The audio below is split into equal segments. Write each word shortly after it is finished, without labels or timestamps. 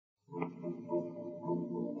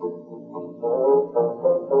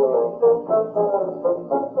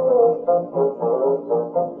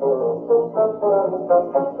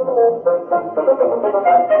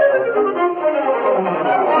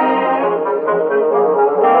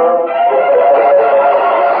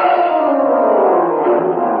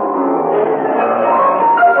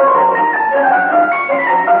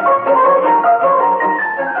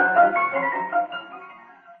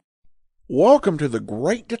Welcome to the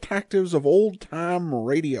Great Detectives of Old Time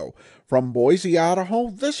Radio. From Boise, Idaho,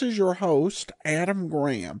 this is your host, Adam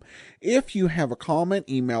Graham. If you have a comment,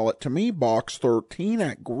 email it to me,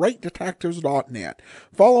 box13@greatdetectives.net.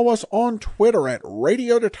 Follow us on Twitter at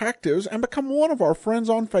Radio Detectives and become one of our friends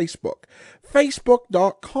on Facebook,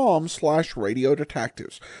 facebook.com/Radio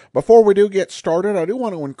Detectives. Before we do get started, I do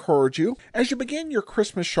want to encourage you, as you begin your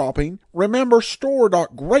Christmas shopping, remember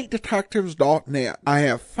store.greatdetectives.net. I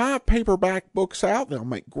have 5 paperback books out. They'll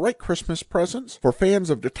make great Christmas presents for fans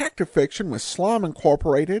of detective fiction with Slime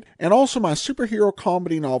Incorporated, and also my superhero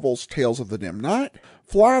comedy novels, Tales of the Dim Night,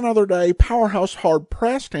 Fly Another Day, Powerhouse Hard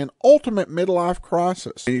Pressed, and Ultimate Midlife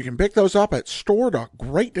Crisis. And you can pick those up at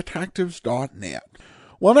store.greatdetectives.net.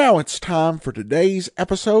 Well, now it's time for today's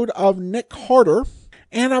episode of Nick Carter,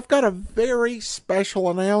 and I've got a very special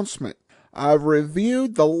announcement. I've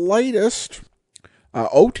reviewed the latest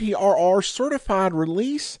OTRR certified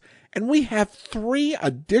release, and we have 3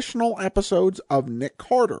 additional episodes of Nick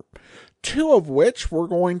Carter, 2 of which we're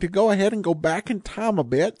going to go ahead and go back in time a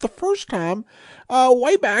bit. The first time,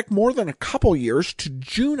 way back more than a couple years, to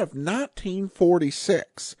June of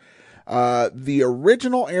 1946. The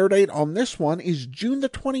original air date on this one is June the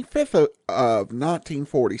 25th of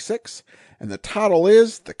 1946, and the title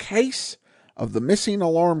is The Case of the Missing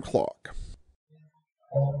Alarm Clock.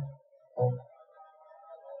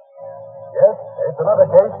 Yes, it's another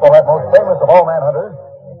case for that most famous of all manhunters,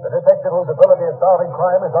 the detective whose ability of solving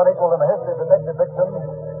crime is unequaled in the history of detective fiction,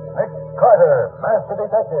 Nick Carter, Master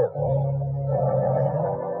Detective.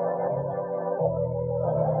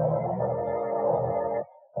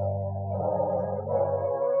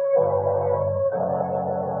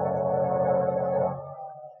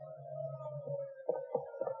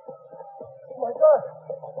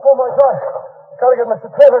 Oh, my God. Gotta get Mr.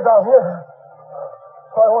 Taylor down here.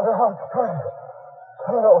 I wonder how it's done.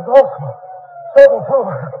 I don't know, it was awesome. Sudden, too.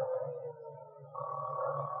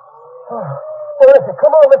 Where is it?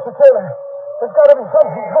 Come on, Mr. Taylor. There's got to be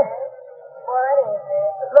something. What is it?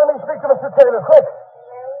 Let me speak to Mr. Taylor, quick.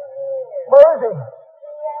 Where is he?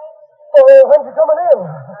 When's he coming in?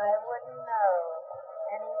 I wouldn't know.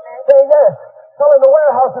 Any message? Hey, yes. Tell him the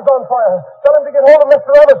warehouse is on fire. Tell him to get hold of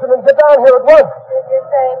Mr. Everson and get down here at once. Did you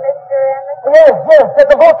say Mr. Emerson? Yes. Get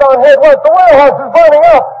the boat down here at once. The warehouse is burning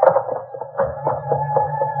up.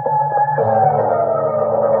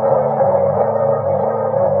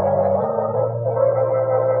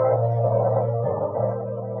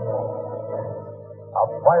 A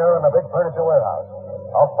fire in a big furniture warehouse.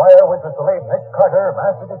 A fire which was to lead Nick Carter,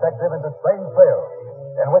 Master Detective, into strange trails,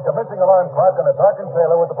 in which a missing alarm clock and a darkened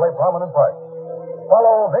sailor were to play prominent parts.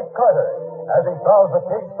 Follow Nick Carter as he solves the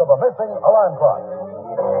case of a missing alarm clock.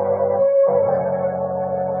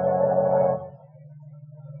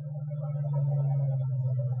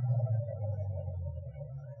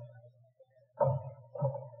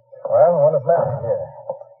 Well, what is left here?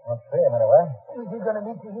 Let's see him anyway. Is he going to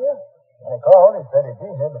meet you here? When he called, he said he'd be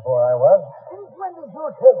here before I was. Since when did you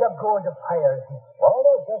take up going to fires? Well,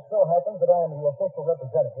 it just so happens that I am the official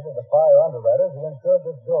representative of the fire underwriters who insured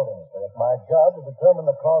this building. So it's my job to determine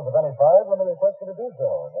the cause of any fire when they request me to do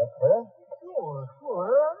so. That's clear?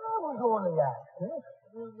 Sure. I was only asking.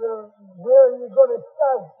 Where are you going to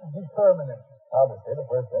start determining? Obviously, the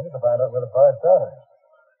first thing is to find out where the fire started.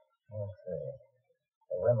 Let's see.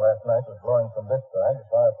 The wind last night was blowing from this side. The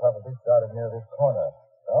fire probably started near this corner.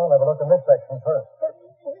 So I'll have a look in this section first.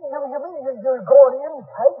 You mean you're going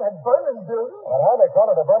inside that burning building? Well, how they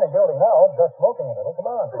call it a burning building now? Just smoking a little. Come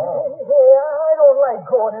on. Hey, I don't like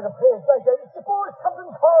going in a place like that. Suppose something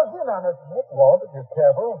falls in on us. It won't if you're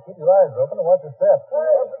careful. Keep your eyes open and watch your steps.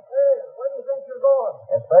 Hey, where do you think you're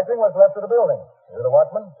going? Inspecting what's left of the building. You the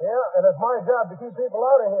watchman? Yeah, and it's my job to keep people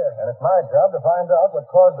out of here. And it's my job to find out what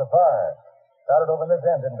caused the fire. Started over in this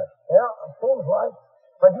end, didn't it? Yeah, seems like.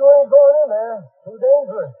 But you ain't going in there. Too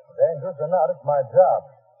dangerous. Dangerous or not, it's my job.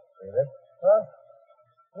 See this? Huh?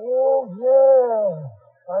 Oh, yeah.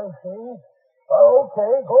 I see.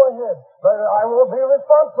 Okay, go ahead. But I won't be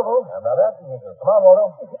responsible. I'm not asking you to. Come on,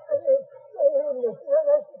 Waldo.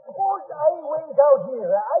 Suppose I wait out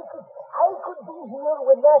here. I could be here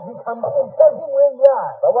when Matthew comes and tell him where you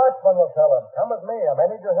are. The watchman will tell him. Come with me. I may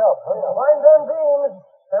need your help. Hurry up. Find them beams.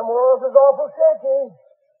 Them walls is awful shaky.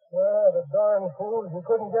 The darn fools, you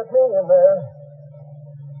couldn't get me in there.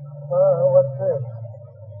 What's this?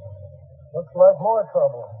 Looks like more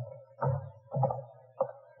trouble.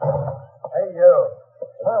 Hey, you.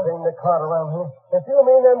 Seen the cart around here? If you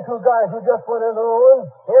mean them 2 guys who just went into the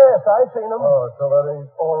ruins, yes, I seen them. Oh, so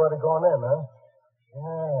they're already gone in, huh?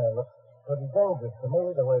 Yeah, looks pretty dangerous to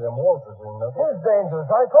me, the way them walls are leaning up. It is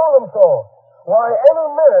dangerous. I told them so. Why, any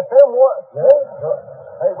minute, them what? Yes?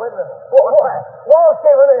 Hey, wait a minute. What's that? Wall's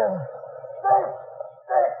caving in. Stick!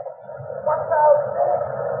 Stick! Watch out, Stick!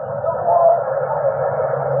 The wall!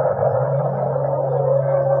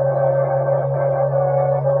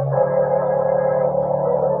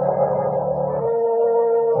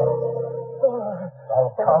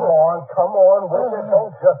 Oh, come on, Wilson.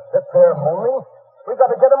 Don't just sit there mooning. We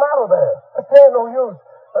got to get him out of there. It ain't no use.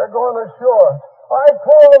 They're going ashore. I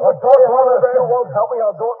told them to Talk one of you won't help me.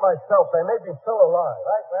 I'll do it myself. They may be still alive.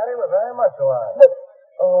 Right, Matty, we're very much alive.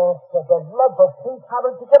 For the love of Pete, how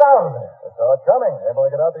did you get out of there? I saw it coming. Able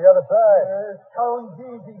to get out the other side. It sounds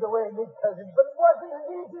easy the way Nick tells it, but it wasn't as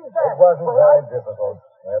easy as that. It wasn't very difficult.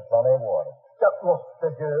 We had plenty of water. Look,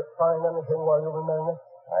 did you find anything while you were there, Nick?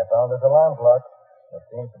 I found this alarm clock. It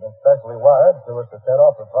seems to have been specially wired so as to set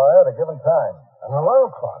off the fire at a given time. An alarm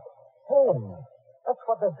clock? Hey, that's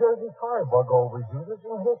what the Jersey firebug always uses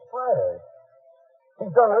in his fires.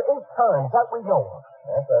 He's done it 8 times, that we know of.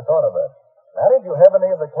 Yes, I thought of that. Now, did you have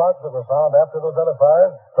any of the clocks that were found after those other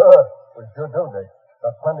fires? We sure do, Nick.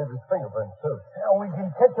 Got plenty of his fingerprints, too. Now, we can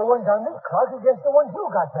check the ones on this clock against the ones you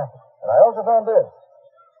got back. And I also found this.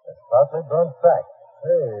 This partly burnt sack.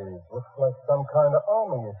 Hey, looks like some kind of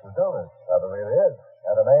army issue, don't it? Probably really is.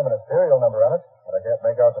 Had a name and a serial number on it, but I can't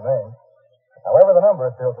make out the name. However, the number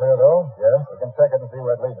is still clear, though. Yeah? We can check it and see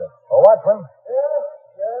where it leads us. Oh, watchman.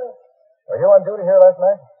 Yes. Were you on duty here last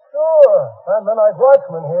night? Sure. I'm the night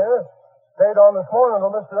watchman here. Stayed on this morning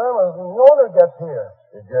till Mr. Emmons and the owner gets here.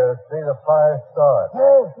 Did you see the fire start?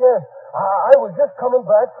 Yes. I was just coming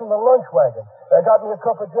back from the lunch wagon. They got me a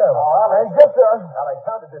cup of jam. Oh, Alex. And just, Alex,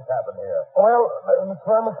 how did this happen here? well,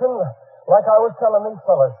 Mr. Emerson, like I was telling these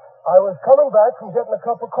fellas, I was coming back from getting a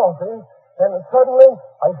cup of coffee, and suddenly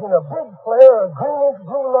I seen a big flare of greenish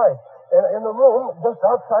blue light in the room just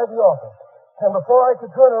outside the office. And before I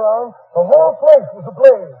could turn around, the whole place was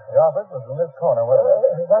ablaze. The office was in this corner,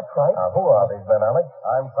 wasn't it? That's right. Now, who are these men, Alex?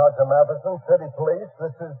 I'm Sergeant Matheson, City Police.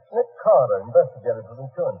 This is Nick Carter, investigator for the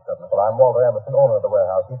insurance company. Well, I'm Walter Emerson, owner of the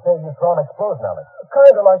warehouse. You say you saw an explosion, Alex?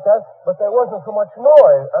 Kind of like that, but there wasn't so much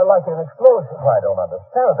noise, like an explosion. I don't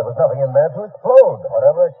understand. There was nothing in there to explode.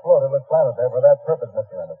 Whatever exploded was planted there for that purpose,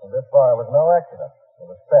 Mr. Emerson. This fire was no accident. It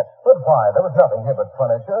was set. But why? There was nothing here but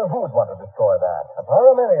furniture. Who would want to destroy that? A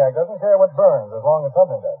pyromaniac doesn't care what burns as long as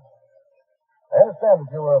something does. I understand that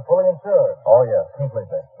you were fully insured. Oh, yes,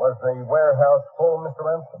 completely. Was the warehouse full, Mr.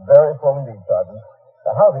 Emerson? Very full indeed, Sergeant.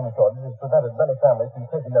 The housing shortage has prevented many families from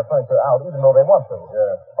taking their furniture out, even though they want to.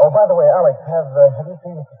 Yeah. Oh, by the way, Alex, have you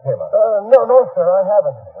seen Mr. Taylor? No, sir, I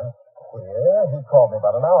haven't. Queer. He called me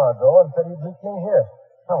about an hour ago and said he'd meet me here.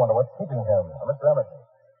 I wonder what's keeping him. Mr. Emerson,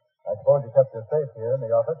 I suppose you kept your safe here in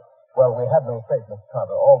the office? Well, we had no safe, Mr.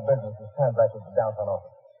 Carter. All business is transacted at the downtown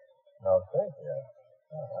office. No safe here?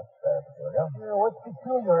 Oh, that's very peculiar. Yeah, what's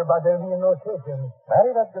peculiar about there being no safe here?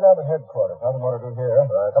 Matty, let's get out of headquarters. Nothing more to do here.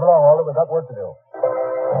 Right. Come along, Walter. We've got work to do.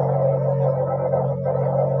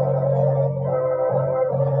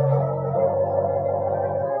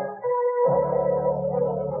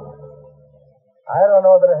 I don't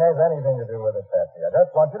know that it has anything to do with it, Patsy. I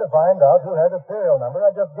just want you to find out who has the serial number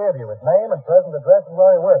I just gave you, his name and present address and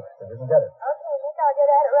where he works. If you can get it. Okay, Nick, I'll get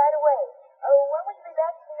at it right away. Oh, when will you be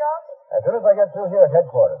back in the office? As soon as I get through here at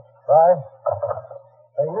headquarters. Bye.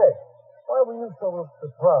 Hey, Nick, why were you so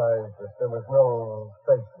surprised that there was no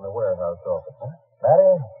safe in the warehouse office, huh?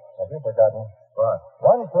 Matty, have you forgotten? What?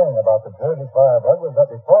 One thing about the Jersey firebug was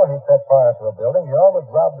that before he set fire to a building, he always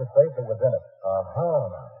robbed the safe that was in it.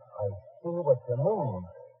 I see what you mean.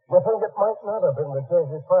 You think it might not have been the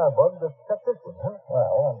Jersey firebug that set this one, huh?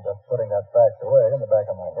 Well, I'm just putting that fact away in the back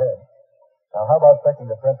of my head. Now, how about checking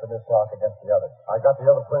the prints of this clock against the others? I got the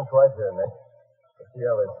other prints right here, Nick. Let's see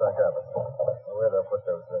how they stack up. Where did I put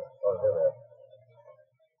those? Oh, here they are.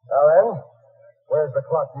 Now then, where's the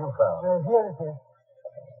clock you found? Here it is.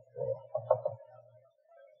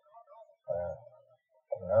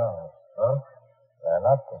 No. Huh? They're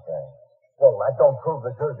not the same. Well, that don't prove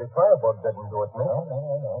the Jersey firebug didn't do it, Nick.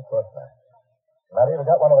 No, of course not. Matty, you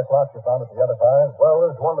got one of the clocks you found at the other fires? Well,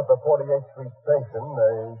 there's one at the 48th Street station.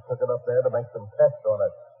 They took it up there to make some tests on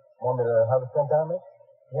it. Want me to have it sent down, Nick?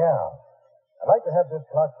 Yeah. I'd like to have this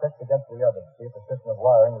clock checked against the others to see if the system of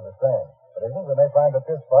wiring is the same. But isn't we may find that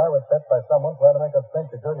this fire was set by someone trying to make us think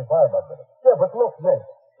the Jersey firebug did it. Yeah, but look, Nick.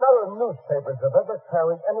 None of the newspapers have ever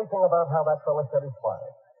carried anything about how that fella set his fire.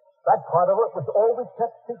 That part of it was always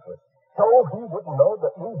kept secret. So he wouldn't know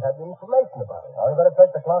that we had information about it. Now, you better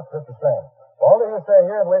check the clocks just the same. Walter, you stay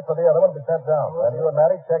here and wait for the other one to be sent down. And you and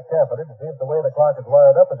Matty check carefully to see if the way the clock is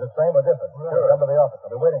wired up is the same or different. Sure. Come to the office.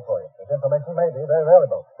 I'll be waiting for you. This information may be very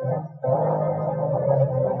valuable.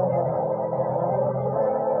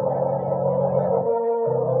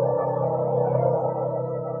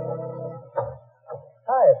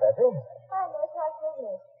 Hi, Nick. How's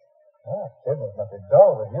business? Ah, business must be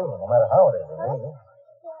dull with you, no matter how it is with me.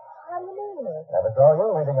 How do you mean, Nick? Never saw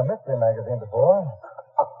you reading a mystery magazine before.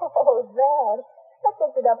 Oh, that. I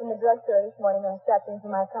picked it up in the drugstore this morning when I stopped in for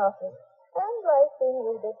my coffee. And life seemed a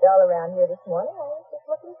little bit dull around here this morning. I was just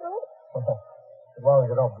looking through it. As long as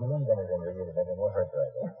you don't believe anything you're reading, it won't hurt you, I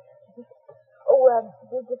guess.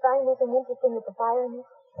 Did you find anything interesting at the fire, Nick?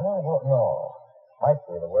 Oh, well, no. Might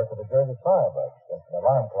be the work of the Jersey firebug, since an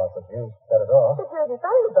alarm clock was used to set it off. The Jersey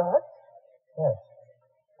firebug? Yes.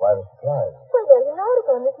 Why the surprise? Well, there's an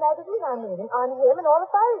article in this magazine I'm reading on him and all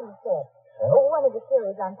the fires he set. Huh? One of the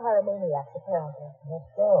series on pyromaniacs, apparently. That's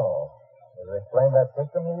so. Does it explain that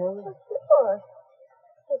system he used? Well, sure.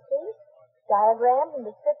 You see? Diagrams and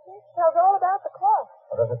descriptions. Tells all about the clock.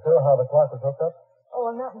 Or does it show how the clock was hooked up? Oh,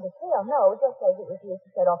 well, not in detail, no. Just says it was used to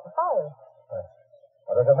set off the fire.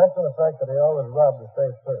 Or does it mention the fact that he always robbed the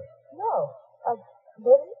safe first? No.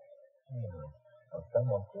 Did he? Well,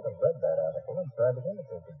 someone should have read that article and tried to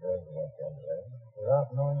imitate the Jersey ink anyway,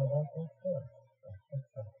 without knowing about that stuff.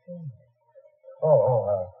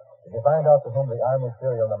 Did you find out to whom the Army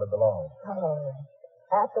serial number belongs? Oh.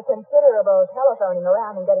 After considerable telephoning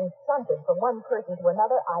around and getting shunted from one person to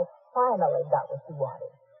another, I finally got what she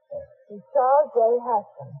wanted. She's Charles J.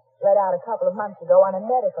 Heston, let out a couple of months ago on a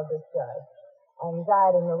medical discharge.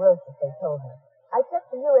 Anxiety neurosis, they told me. I checked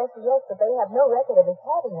the USCS, but they have no record of his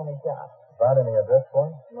having any job. Found any address for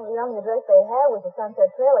him? Well, the only address they had was the Sunset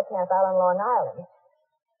Trailer Camp out on Long Island.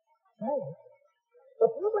 Nick,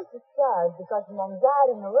 if you were discharged because of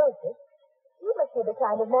anxiety neurosis, you must be the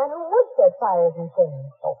kind of man who would set fires and things.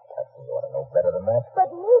 Oh, Patsy, you ought to know better than that. But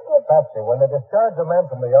Nick, if... Patsy, when they discharge a man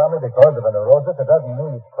from the Army because of a neurosis, it doesn't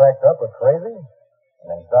mean he's cracked up or crazy. An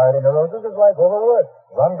anxiety neurosis is like overwork,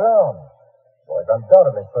 run down. Boy, he's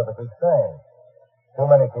undoubtedly perfectly sane. Too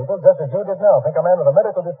many people, just as you did now, think a man with a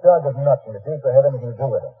medical discharge is nuts and refuse to have anything to do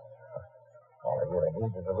with him. All he really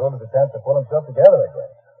needs is a little chance to pull himself together again.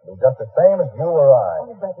 Be just the same as you or I.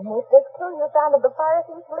 Oh, but Nick, this clue you found at the fire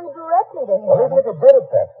seems to lead directly to him. Well, even if it did,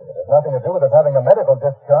 Patsy, it has nothing to do with it having a medical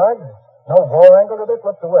discharge. No war angle to this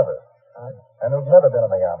whatsoever. And who's never been in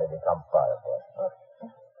the Army become firefighter.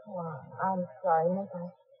 Oh, I'm sorry, Nick.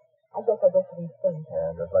 I guess I just didn't think.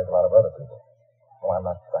 Yeah, just like a lot of other people. Oh, I'm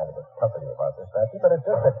not trying to be tough with you about this, Patsy, but it's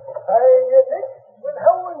just that... Hi, Nick. Well,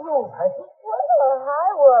 how are you, Patsy? Well, hi,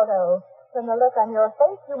 Waldo. From the look on your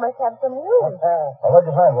face, you must have some news. What'd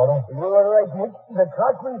you find, Waldo? You were right, Nick. The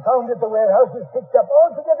clock we found at the warehouse is picked up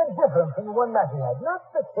altogether different from the one Matty had.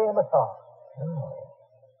 Not the same at all. Oh.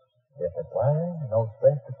 Different wiring, no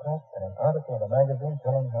space to crack, and an article in a magazine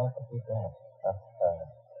telling how to keep that.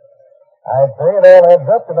 I'd say it all adds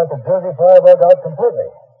up to let the Jersey firebug out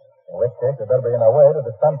completely. In which case, we better be on our way to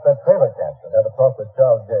the Sunset Trailer Camp to have a talk with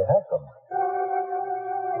Charles J. Hackam.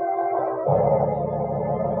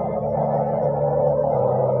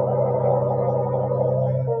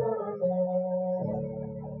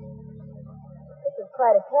 This is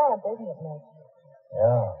quite a camp, isn't it, Nick?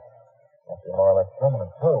 Yeah. Must be more or less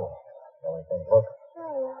permanent, too. The only thing, look.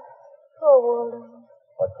 Poor Waldo.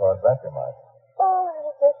 What caused that remark? Oh, I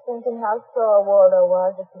was just thinking how sore Waldo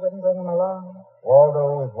was if you wouldn't bring him along.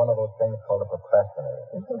 Waldo is one of those things called a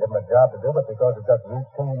procrastinator. Give him a job to do, but because it's just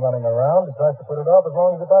routine running around, he tries to put it off as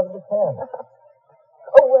long as he possibly can.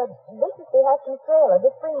 This is the Haskins trailer,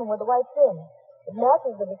 this Freeman with the white trim. It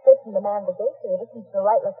matches the description the man at the gate gave us. It's the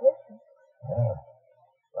right location. Yeah.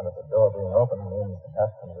 But if the door being open means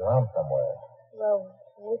Haskins around somewhere. Well,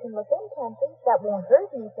 we can look in, can't we? That won't hurt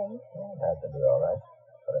anything. Yeah, that should be all right.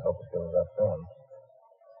 But I hope it shows up soon.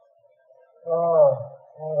 Oh,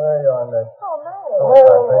 there you are, Nick. Oh, Matty.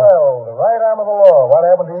 Well, the right arm of the law. What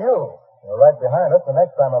happened to you? You were right behind us. The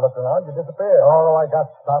next time I looked around, you disappeared. Oh, I got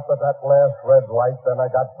stopped at that last red light, then I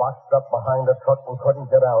got boxed up behind a truck and couldn't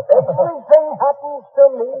get out. Everything happens to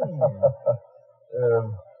me.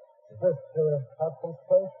 Is this Hopkins'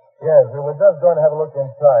 place? Yes, we were just going to have a look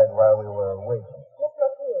inside while we were waiting. Let's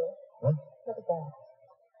look here. Hmm? Look at that.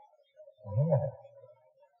 Yeah.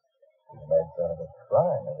 He's made kind of a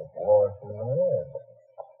shrine of his war souvenirs.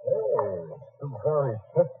 Hey, 2 very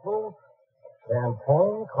pistols,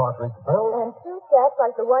 champagne, cartridge belts. And 2 sets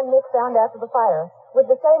like the one Nick found after the fire,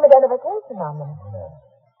 with the same identification on them. Yeah.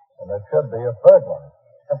 And there should be a third one.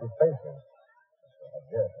 Empty spaces. I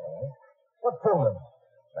guess, all right. What's in them?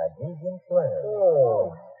 Magnesium flares.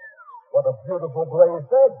 Oh, what a beautiful blaze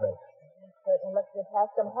that makes. Certainly looks as if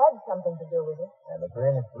Haskins had something to do with it. And the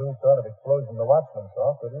greenish blue sort of explosion the watchman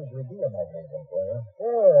saw could easily be a magnesium flare.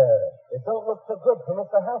 Yeah, it don't look so good for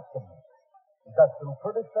Mr. Haskins. He's got some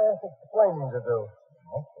pretty fast explaining to do.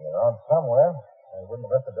 Well, they're on somewhere. They wouldn't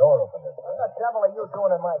have left the door open this way. What the devil are you you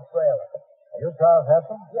doing in my trailer? Are you Charles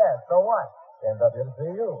Hudson? Yeah, so what? Came up here to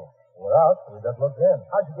see you. We're out, so we just looked in.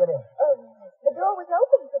 How'd you get in? The door was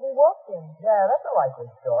open, so we walked in. Yeah, that's a likely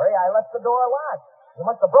story. I left the door locked. You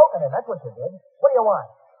must have broken in. That's what you did. What do you want?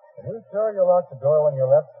 Are you sure you locked the door when you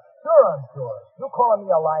left? Sure, I'm sure. You calling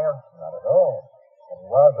me a liar? Not at all. It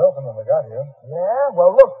was open when we got here. Yeah?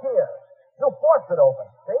 Well, look here. You forced it open.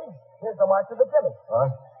 See? Here's the marks of the jimmy. Huh?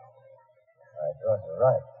 Right, George, you're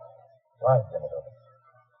right. Why Jimmy open?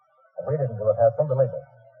 If we didn't do it, Haskell, believe it.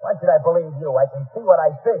 Why should I believe you? I can see what I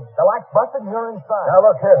see. The lock's busted and you're inside. Now,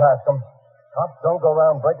 look here, Haskell. Cops don't go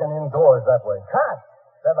around breaking in doors that way. Cops?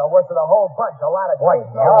 They're the worst of the whole bunch. A lot of Wait,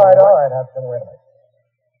 cheap all right, Haskell, wait a minute.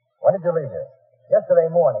 When did you leave here? Yesterday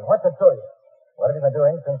morning. What's it to you? What have you been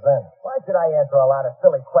doing since then? Why should I answer a lot of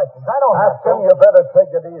silly questions? I don't have to. Haskell, you better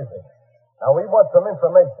take it easy. Now, we want some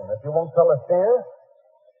information. If you won't tell us here,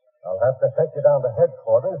 I'll have to take you down to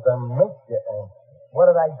headquarters and make you answer. What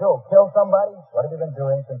did I do? Kill somebody? What have you been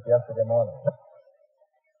doing since yesterday morning?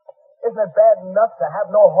 Isn't it bad enough to have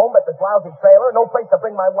no home at this lousy trailer, no place to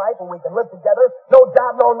bring my wife where we can live together, no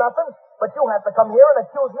job, no nothing? But you have to come here and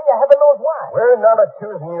accuse me of heaven knows what. We're not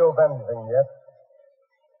accusing you of anything yet.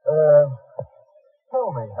 Tell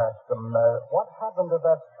me, Haskell, what happened to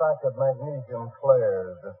that sack of magnesium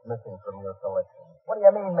flares that's missing from your collection? What do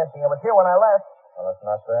you mean, missing? It was here when I left. Well, it's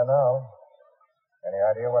not there now. Any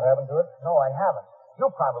idea what happened to it? No, I haven't. You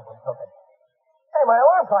probably took it. Hey, my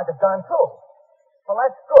alarm clock is gone, too. Well,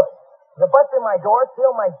 that's good. You bust in my door,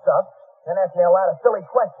 steal my stuff, then ask me a lot of silly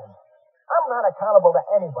questions. I'm not accountable to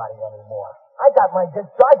anybody anymore. I got my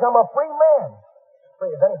discharge. I'm a free man.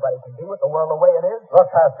 Free as anybody can be with the world the way it is. Look,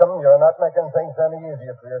 Haskell, you're not making things any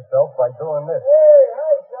easier for yourself by doing this. Hey,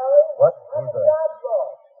 hi, Charlie. What? How's Who's the that? job go?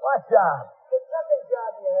 What job? The trucking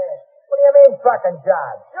job you had. What do you mean, trucking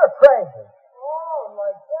job? You're crazy. Oh,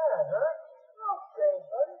 like that, huh? Okay,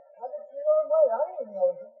 buddy. How did you learn my? I didn't know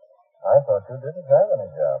this. I thought you didn't have any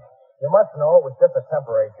job. You must know it was just a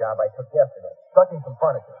temporary job I took yesterday. Trucking some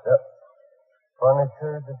furniture. Yep.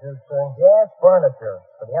 Furniture, did you say? Yes, furniture.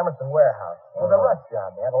 For the Emerson warehouse. It was a Oh. rush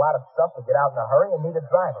job. They had a lot of stuff to get out in a hurry and needed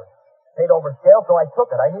drivers. Paid over scale, so I took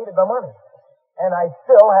it. I needed the money. And I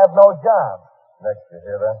still have no job. Next, you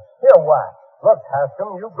hear that? Hear what? Look,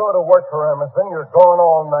 Haskell, you go to work for Emerson. You're gone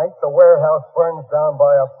all night. The warehouse burns down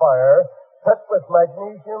by a fire, set with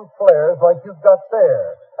magnesium flares like you've got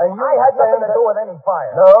there. And you I had nothing to stand do with any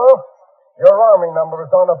fire. No? Your Army number is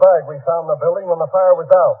on a bag we found in the building when the fire was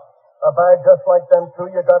out. A bag just like them two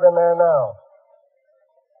you got in there now.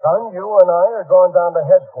 Son, you and I are going down to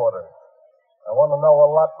headquarters. I want to know a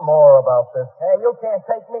lot more about this. Hey, you can't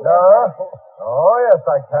take me. No? Oh, yes,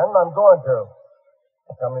 I can. I'm going to.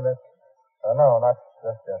 Tell me this. No, not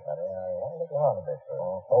just yet, honey. I want to look around a bit.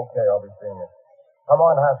 Okay, I'll be seeing you. Come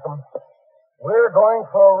on, Haskell. We're going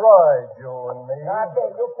for a ride, you and me.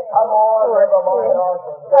 Come on, everybody.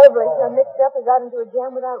 Probably so mixed up he got into a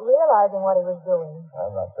jam without realizing what he was doing.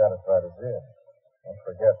 I'm not satisfied he did. Don't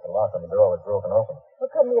forget, the lock on the door was broken open. Well,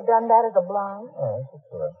 couldn't he have done that as a blind? Oh, yes, it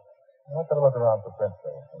could. Let's have a look around for prints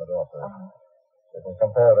there on the door first. We can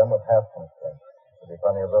compare them with Haskell's prints. There'll be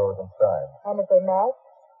plenty of those inside. And if they match?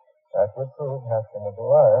 That would prove Haskell was a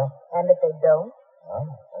liar. And if they don't? Well,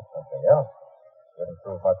 that's something else. Wouldn't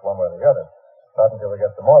prove much one way or the other. Not until we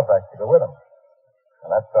get some more facts to go with them. And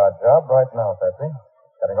that's our job right now, Patsy.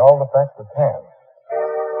 Getting all the facts we can.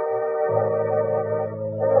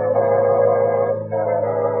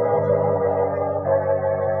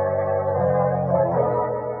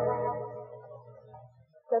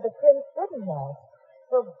 So the prince didn't match.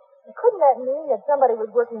 Well, couldn't that mean that somebody was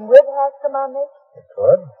working with Haskell on this? It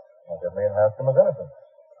could. Like if me and Haskell was innocent.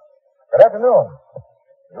 Good afternoon.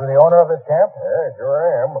 You the owner of this camp? Yeah,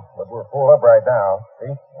 sure am. But we're full up right now.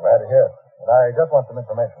 See? Glad to hear it. And I just want some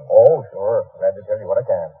information. Oh, sure. Glad to tell you what I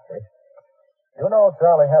can. See? You know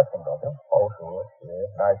Charlie Haskell, don't you? Oh, sure. Yeah.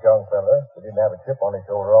 Nice young fella. He didn't have a chip on his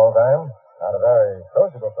shoulder all the time. Not a very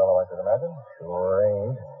sociable fellow, I should imagine. Sure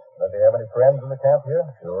ain't. Does he have any friends in the camp here?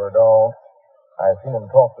 Sure don't. I've seen him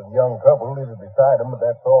talk to the young couple living beside him, but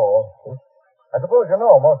that's all. See? I suppose you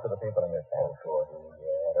know most of the people in this camp. Oh, sure.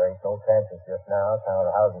 There ain't no chances just now, account of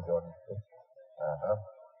the housing shortage. Uh-huh.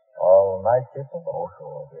 All nice people? Oh,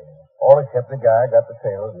 sure. All except the guy got the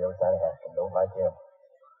tail of the other side of Haskell. Don't like him.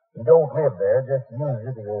 He don't live there, just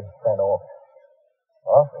uses it as a kind of office.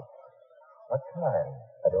 Office? What kind?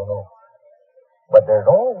 I don't know. But there's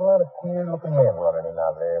always a lot of queer-looking men running in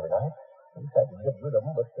out there every night. At least I could get rid of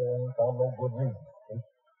them, but found no good reason. See?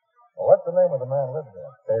 Well, what's the name of the man who lives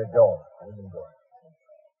there? Terry Jones. William Jones.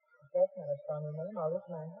 That's not a funny name. I'll look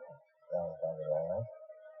my house. Sounds like it all right.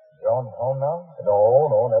 Jones home now?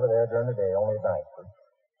 No, never there during the day, only at night.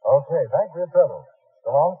 Okay, thanks for your trouble.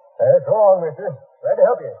 So long. So long, mister. Glad to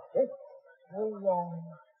help you. We,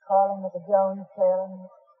 calling at the Jones trailer?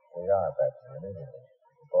 We are, Patsy, immediately.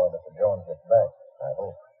 Before Mr. Jones gets back, I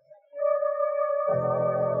hope.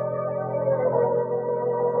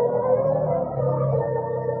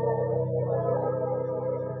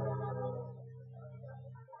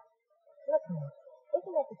 Look, Nick,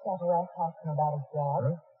 isn't that the Cadillac talking about his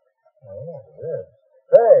job? Oh, yes, it is.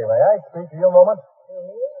 Say, may I speak to you a moment?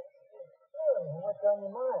 What's on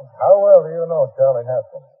your mind? How well do you know Charlie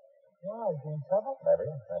Haskell? Why, is he in trouble? Maybe,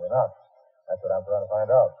 maybe not. That's what I'm trying to find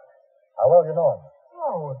out. How well do you know him?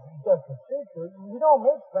 Oh, just a secret. You don't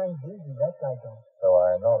make friends easy, that I don't. So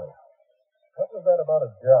I noticed. What was that about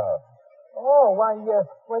a job? Oh, why,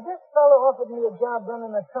 this fellow offered me a job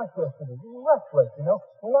running a truck yesterday. Restless, you know.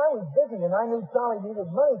 Well, I was busy, and I knew Charlie needed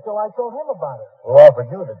money, so I told him about it. Who offered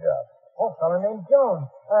you the job? Oh, a fellow named Jones.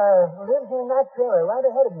 Lives in that trailer right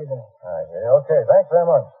ahead of you there. I see. Okay, thanks very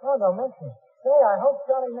much. Oh, don't mention it. Say, I hope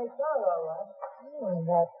Charlie makes out all right.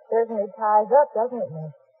 That certainly ties up, doesn't it,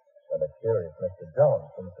 Nick? The mysterious Mr.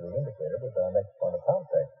 Jones seems to have indicated as our next point of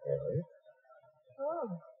contact, Gabriel.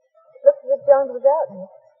 Oh. Looks as if Jones was out,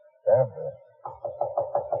 Nick. Damn it.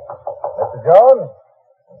 Mr. Jones?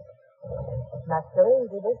 Not so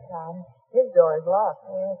easy this time. His door is locked.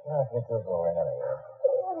 I think he'll go in anyway.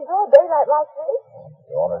 In broad daylight like this?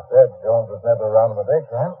 The owner said Jones was never around in the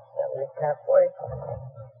daytime. And we can't wait.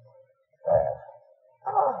 There.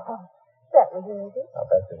 Oh, that was easy. Now,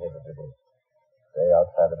 that's the way to do. Stay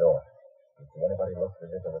outside the door. If you see anybody looks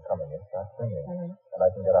as if they were coming in, start singing. And I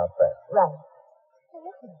can get out fast. Right. Hey,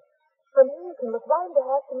 listen. From here you can look right into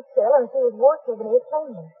Haskell's cell and see his war souvenir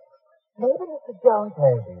plainly. Maybe Mr. Jones...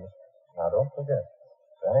 Maybe. Now, don't forget.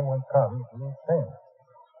 If anyone comes, you sing.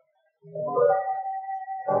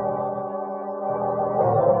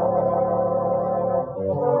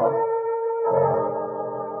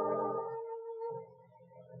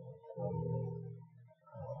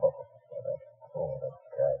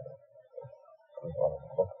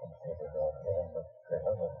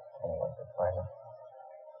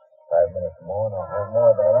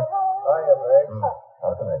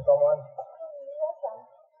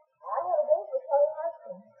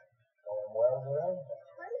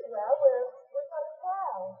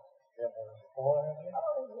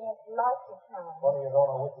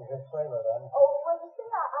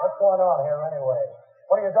 What's going on here anyway?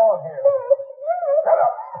 What are you doing here? Shut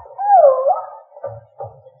up!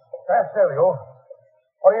 Stand still, you.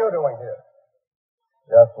 What are you doing here?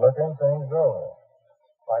 Just looking things over.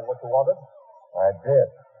 Find what you wanted? I did.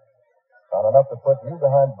 Found enough to put you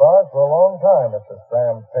behind bars for a long time, Mr.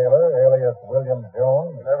 Sam Taylor, alias William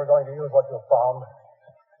Jones. You're never going to use what you found.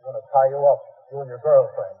 I'm going to tie you up, you and your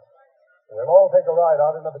girlfriend. We'll all take a ride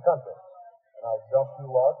out into the country, and I'll dump you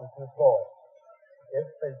out in two floors. If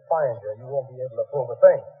they find you, you won't be able to prove a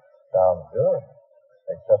thing. Sounds good.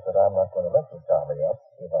 Except that I'm not going to let you tie me up,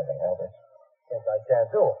 if I can help it. Think I can't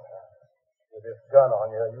do it. With this gun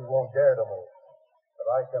on you, you won't dare to move. But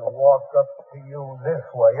I can walk up to you this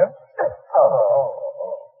way.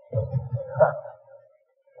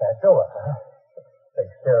 Can't do it, huh?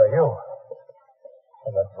 Takes care of you.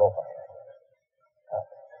 And let's go for it.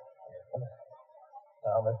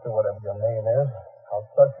 Now, mister, whatever your name is, I'll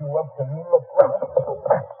touch you up till you look like...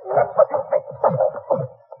 That's what you think.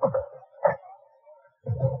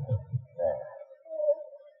 There.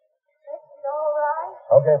 That's all right.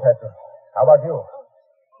 Okay, Patrick. How about you?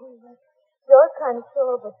 Joe's kind of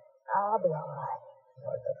sore, but I'll be all right.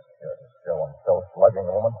 Why, that's sure to show I'm so slugging,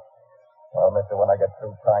 woman. Well, mister, when I get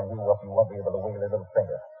through tying you up, you won't be able to wiggle your little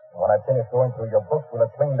finger. And when I finish going through your books, we'll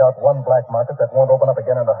have cleaned out one black market that won't open up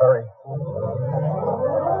again in a hurry.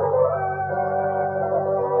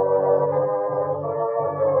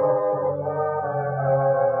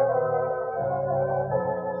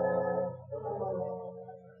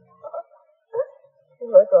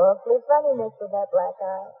 You look awfully funny, Nick, with that black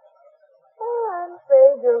eye. Oh, I'm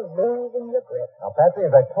afraid you're losing your grip. Now, Patsy,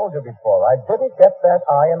 as I told you before, I didn't get that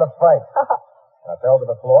eye in the fight. I fell to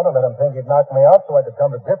the floor to let him think he'd knock me out so I could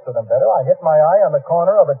come to grips with him better. I hit my eye on the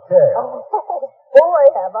corner of a chair. Oh, boy,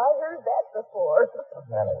 have I heard that before.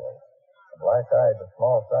 Anyway, the black eye is a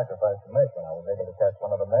small sacrifice to make when I was able to catch one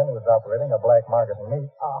of the men who was operating a black market in meat.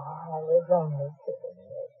 Oh, I was only kidding,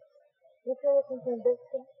 Nick. You sure you can do this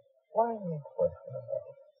thing? Why any question about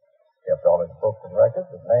it? Kept all his books and records,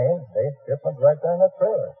 his names, dates, shipments right there in that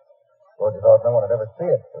trailer. George thought no one would ever see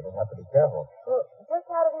it, so he didn't have to be careful. Well, just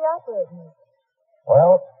how did he operate, Nick?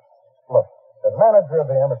 Well, look, as manager of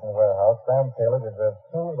the Emerson warehouse, Sam Taylor reserved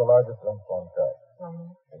two of the largest links on charge.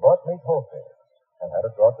 He bought meat wholesale and had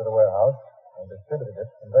it brought to the warehouse and distributed it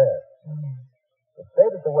from there. It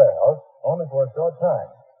stayed at the warehouse only for a short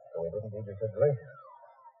time, so we didn't need refrigeration.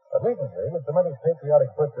 But recently, with so many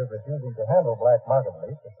patriotic butchers refusing to handle black market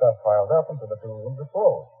meat, the stuff piled up until the 2 rooms were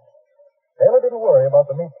full. Taylor didn't worry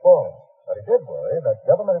about the meat spoiling, but he did worry that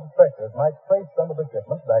government inspectors might trace some of the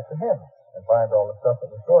shipments back to him and find all the stuff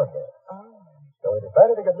that was stored there. Oh. So he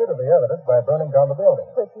decided to get rid of the evidence by burning down the building.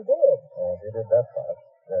 Which you did. And he did that part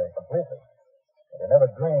very completely. But he never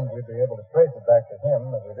dreamed we'd be able to trace it back to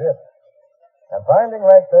him as we did. And finding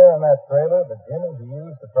right there in that trailer the jimmy he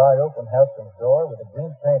used to pry open Haskins' door with the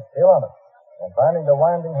green paint still on it, and finding the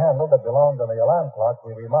winding handle that belonged on the alarm clock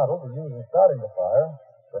we remodeled to use in starting the fire,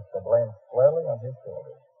 puts the blame squarely on his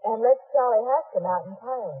shoulders. And lets Charlie Haskins out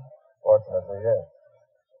entirely. Fortunately, yes.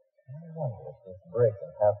 I wonder if this break in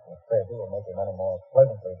Haskins' favor will make him any more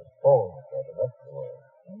pleasantly disposed for the rest of the world.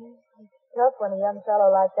 It's tough when a young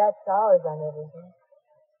fellow like that sours on everything.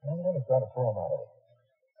 I'm going to try to pull him out of it.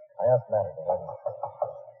 I asked Manager. They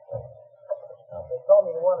told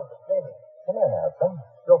me you wanted to see me. Come in, Haskins.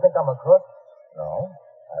 Still think I'm a crook? No,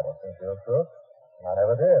 I don't think you're a crook. And I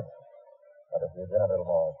never did. But if you'd been a little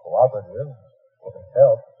more cooperative, would have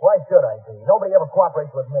helped. Why should I be? Nobody ever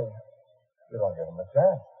cooperates with me. You don't give them a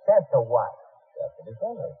chance. Chance to what? Just to be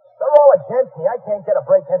friendly. They're all against me. I can't get a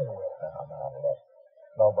break anywhere. Now, look.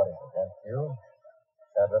 Nobody's against you.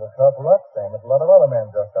 That little tough luck, same as a lot of other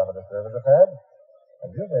men just out of the service have had. And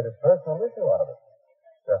you made a personal issue out of it.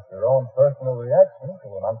 Just your own personal reaction to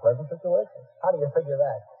an unpleasant situation. How do you figure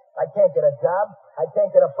that? I can't get a job. I can't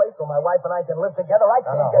get a place where my wife and I can live together. I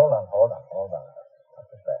can't get... Hold on.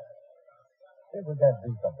 That's a fact. See if we can't do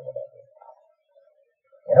something about this.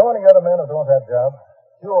 You know any other men who don't have jobs?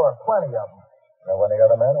 Sure, plenty of them. Know any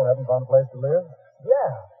other men who haven't found a place to live?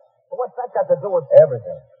 Yeah. But what's that got to do with...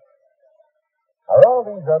 Everything. Are all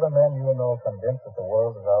these other men you know convinced that the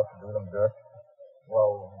world is out to do them dirt?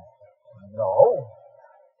 Well, no.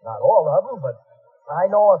 Not all of them, but I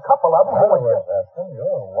know a couple of them who would... Haskins,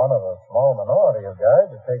 you're one of a small minority of guys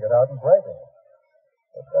who take it out in breaking.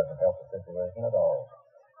 It doesn't help the situation at all.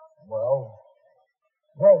 Well,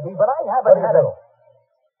 maybe, but I haven't had a...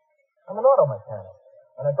 I'm an auto mechanic,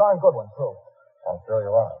 and a darn good one, too. I'm sure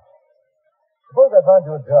you are. Suppose I find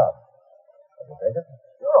you a job. Will you take it?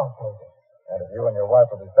 Sure, I'll take it. And if you and your wife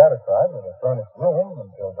will be satisfied with a furnished room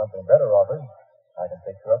until something better offers, I can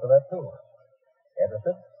fix you up to that, too.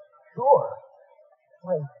 Interested? Sure.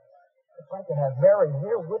 Wait, if I could have Mary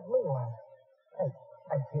here with me,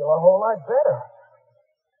 I'd feel a whole lot better.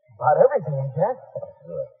 About everything, Jack.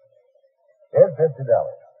 Good. Here's $50.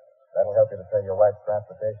 That'll help you to pay your wife's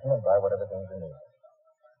transportation and buy whatever things you need.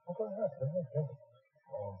 Go ahead, give me $50.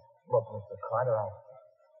 Look, Mr. Carter,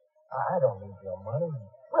 I don't need your money.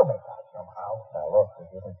 We'll make out somehow. Now, look, this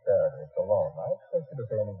isn't charity. It's a loan. I expect you to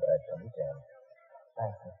pay me back when you can.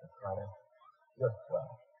 Thanks, Mr. Carter. You're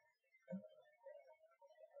swell.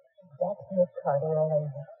 That's Miss Carter all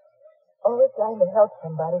over. Always trying to help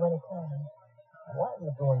somebody when he can. Why are you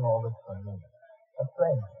doing all this for me? A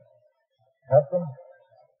stranger. Captain,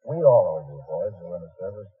 we all owe you boys who are in the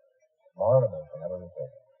service more than we can ever repay.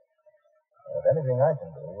 If anything I can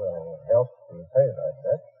do will help to pay that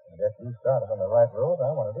debt and get you started on the right road, I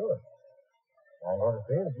want to do it. I'm going to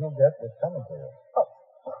see that you get what's coming to you.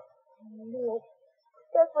 Nick,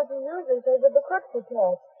 that's what you usually say with the crooks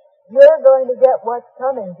attack. You're going to get what's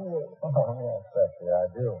coming to you. Oh, yes, that's the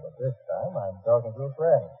ideal. But this time I'm talking to a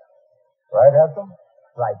friend. Right, Haskell?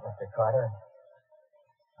 Right, Mr. Carter.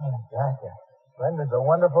 Oh, gotcha. Friend is a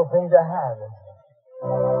wonderful thing to have, isn't it?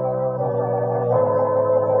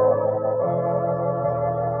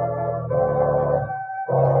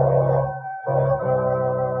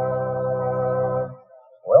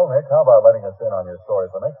 Well, Nick, how about letting us in on your story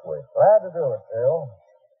for next week? Glad to do it, Phil.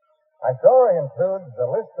 My story includes the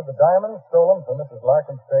list of the diamonds stolen from Mrs.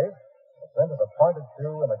 Larkin's safe, the scent of a pointed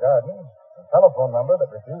shoe in the garden, the telephone number that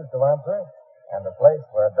refused to answer, and the place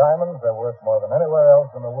where diamonds are worth more than anywhere else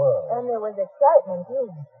in the world. And there was excitement, too.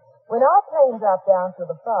 When our plane dropped down through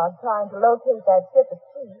the fog trying to locate that ship at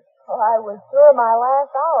sea, I was sure my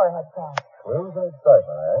last hour had come. Clues and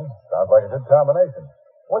excitement, eh? Sounds like a good combination.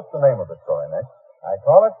 What's the name of the story, Nick? I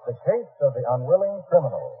call it The Case of the Unwilling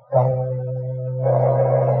Criminal.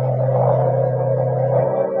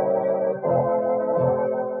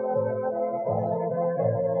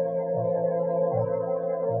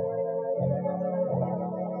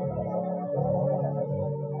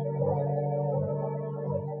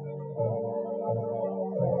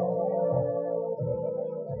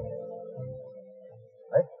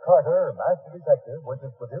 Carter, Master Detective, which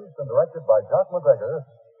is produced and directed by Jock McGregor,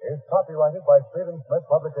 is copyrighted by Street & Smith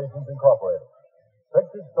Publications, Incorporated.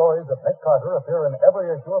 Pictured stories of Nick Carter appear in every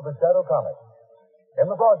issue of the Shadow comic. In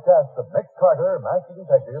the broadcast of Nick Carter, Master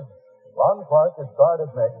Detective, Ron Clark is starred as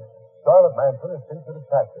Nick, Charlotte Manson is featured as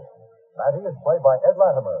Patsy. Mattie is played by Ed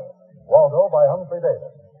Latimer, Waldo by Humphrey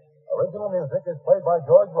Davis. Original music is played by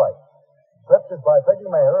George Wright. Script is by Peggy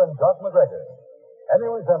Mayer and Jock McGregor. Any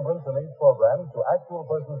resemblance in these programs to actual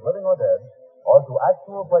persons living or dead, or to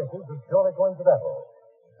actual places is purely coincidental.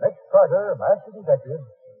 Nick Carter, Master Detective,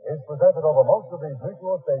 is presented over most of these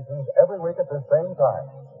mutual stations every week at this same time.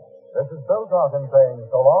 This is Bill Taunton saying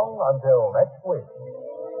so long until next week.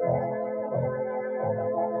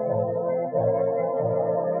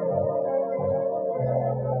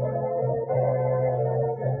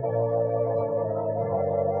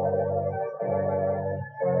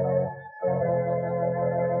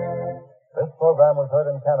 This program was heard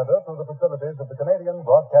in Canada through the facilities of the Canadian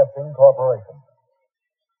Broadcasting Corporation.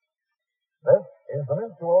 This is the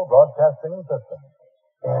Mutual Broadcasting System.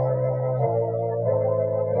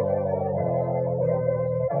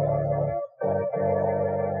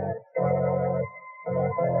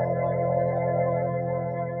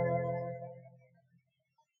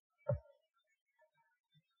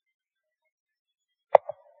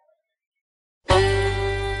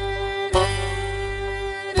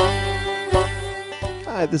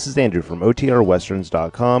 Hi, this is Andrew from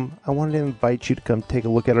OTRWesterns.com. I wanted to invite you to come take a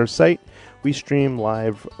look at our site. We stream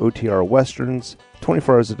live OTR Westerns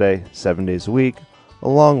 24 hours a day, 7 days a week,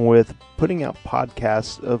 along with putting out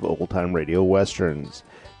podcasts of old-time radio westerns.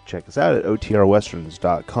 Check us out at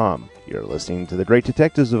OTRWesterns.com. You're listening to The Great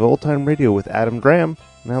Detectives of Old Time Radio with Adam Graham.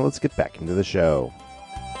 Now let's get back into the show.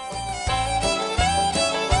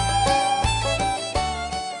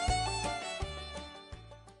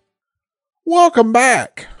 Welcome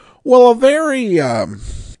back. Well, a very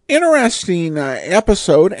interesting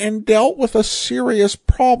episode, and dealt with a serious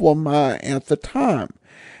problem at the time.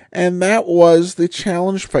 And that was the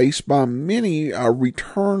challenge faced by many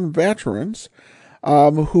return veterans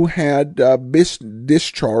who had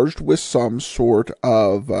discharged with some sort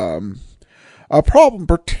of a problem,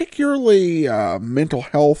 particularly mental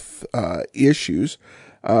health issues.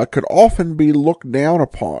 Could often be looked down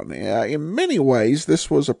upon. In many ways,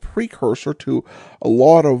 this was a precursor to a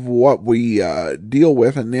lot of what we deal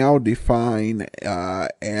with and now define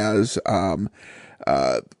as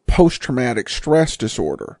post-traumatic stress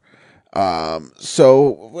disorder.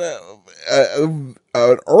 So an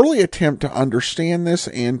early attempt to understand this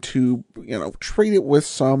and to, treat it with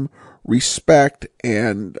some respect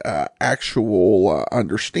and actual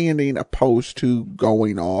understanding, opposed to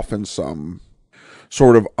going off in some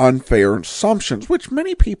sort of unfair assumptions, which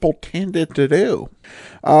many people tended to do.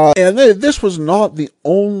 And this was not the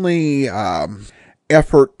only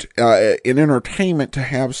effort in entertainment to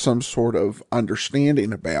have some sort of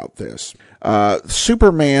understanding about this.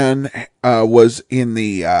 Superman was in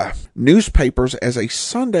the newspapers as a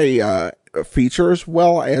Sunday feature as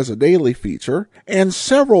well as a daily feature, and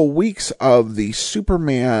several weeks of the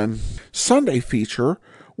Superman Sunday feature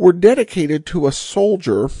were dedicated to a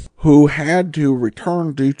soldier who had to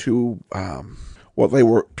return due to what they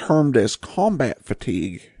were termed as combat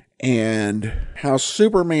fatigue, and how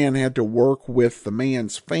Superman had to work with the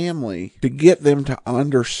man's family to get them to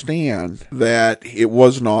understand that it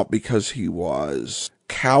was not because he was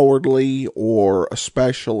cowardly or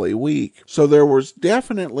especially weak. So there was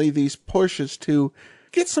definitely these pushes to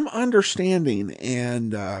get some understanding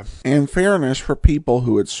and fairness for people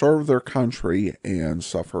who had served their country and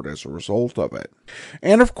suffered as a result of it.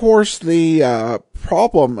 And of course, the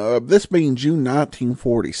problem of this being June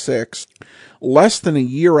 1946, less than a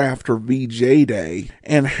year after VJ Day,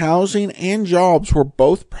 and housing and jobs were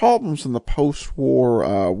both problems in the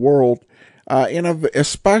post-war world, in a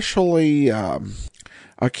especially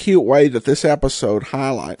acute way that this episode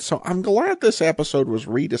highlights. So I'm glad this episode was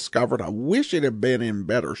rediscovered. I wish it had been in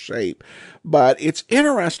better shape, but it's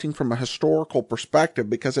interesting from a historical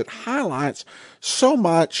perspective because it highlights so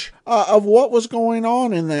much of what was going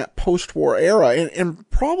on in that post-war era, and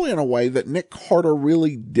probably in a way that Nick Carter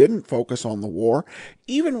really didn't focus on the war,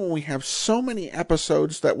 even when we have so many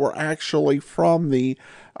episodes that were actually from the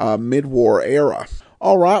mid-war era.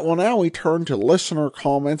 All right, well, now we turn to listener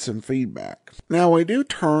comments and feedback. Now, we do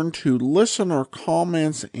turn to listener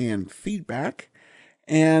comments and feedback,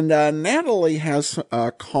 and Natalie has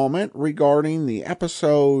a comment regarding the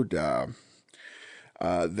episode,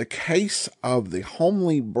 The Case of the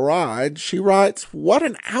Homely Bride. She writes, "What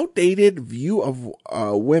an outdated view of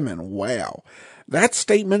women. Wow. That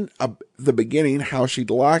statement at the beginning, how she'd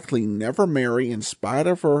likely never marry in spite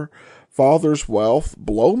of her father's wealth,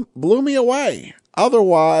 blew me away.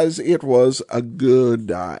 Otherwise, it was a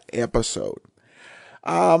good episode."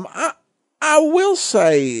 I will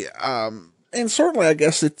say, and certainly I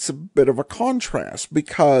guess it's a bit of a contrast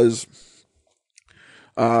because,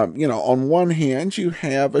 on one hand, you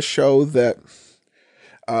have a show that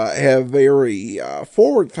have very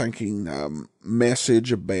forward-thinking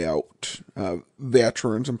message about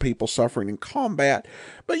veterans and people suffering in combat,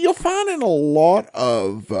 but you'll find in a lot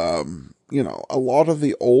of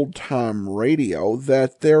the old-time radio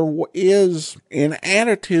that there is an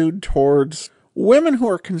attitude towards women who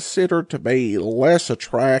are considered to be less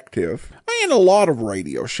attractive in a lot of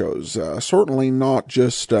radio shows, certainly not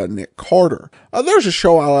just Nick Carter. There's a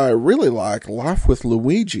show I really like, Life with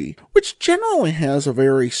Luigi, which generally has a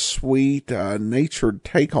very sweet, natured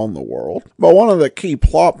take on the world. But one of the key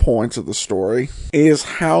plot points of the story is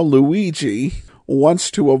how Luigi wants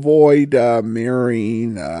to avoid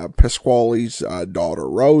marrying Pasquale's daughter,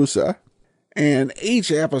 Rosa. And each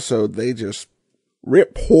episode, they just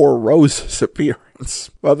rip poor Rosa's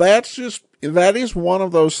appearance. But that is one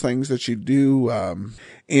of those things that you do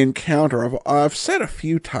encounter. I've said a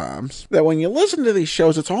few times that when you listen to these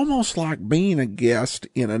shows, it's almost like being a guest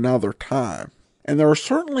in another time. And there are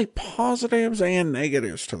certainly positives and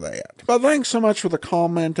negatives to that. But thanks so much for the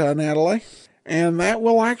comment, Natalie. And that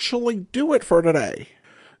will actually do it for today.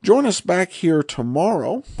 Join us back here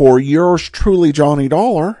tomorrow for yours truly, Johnny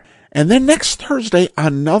Dollar. And then next Thursday,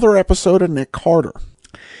 another episode of Nick Carter.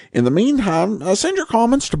 In the meantime, send your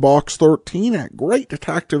comments to box13 at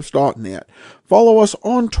greatdetectives.net. Follow us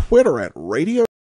on Twitter at Radio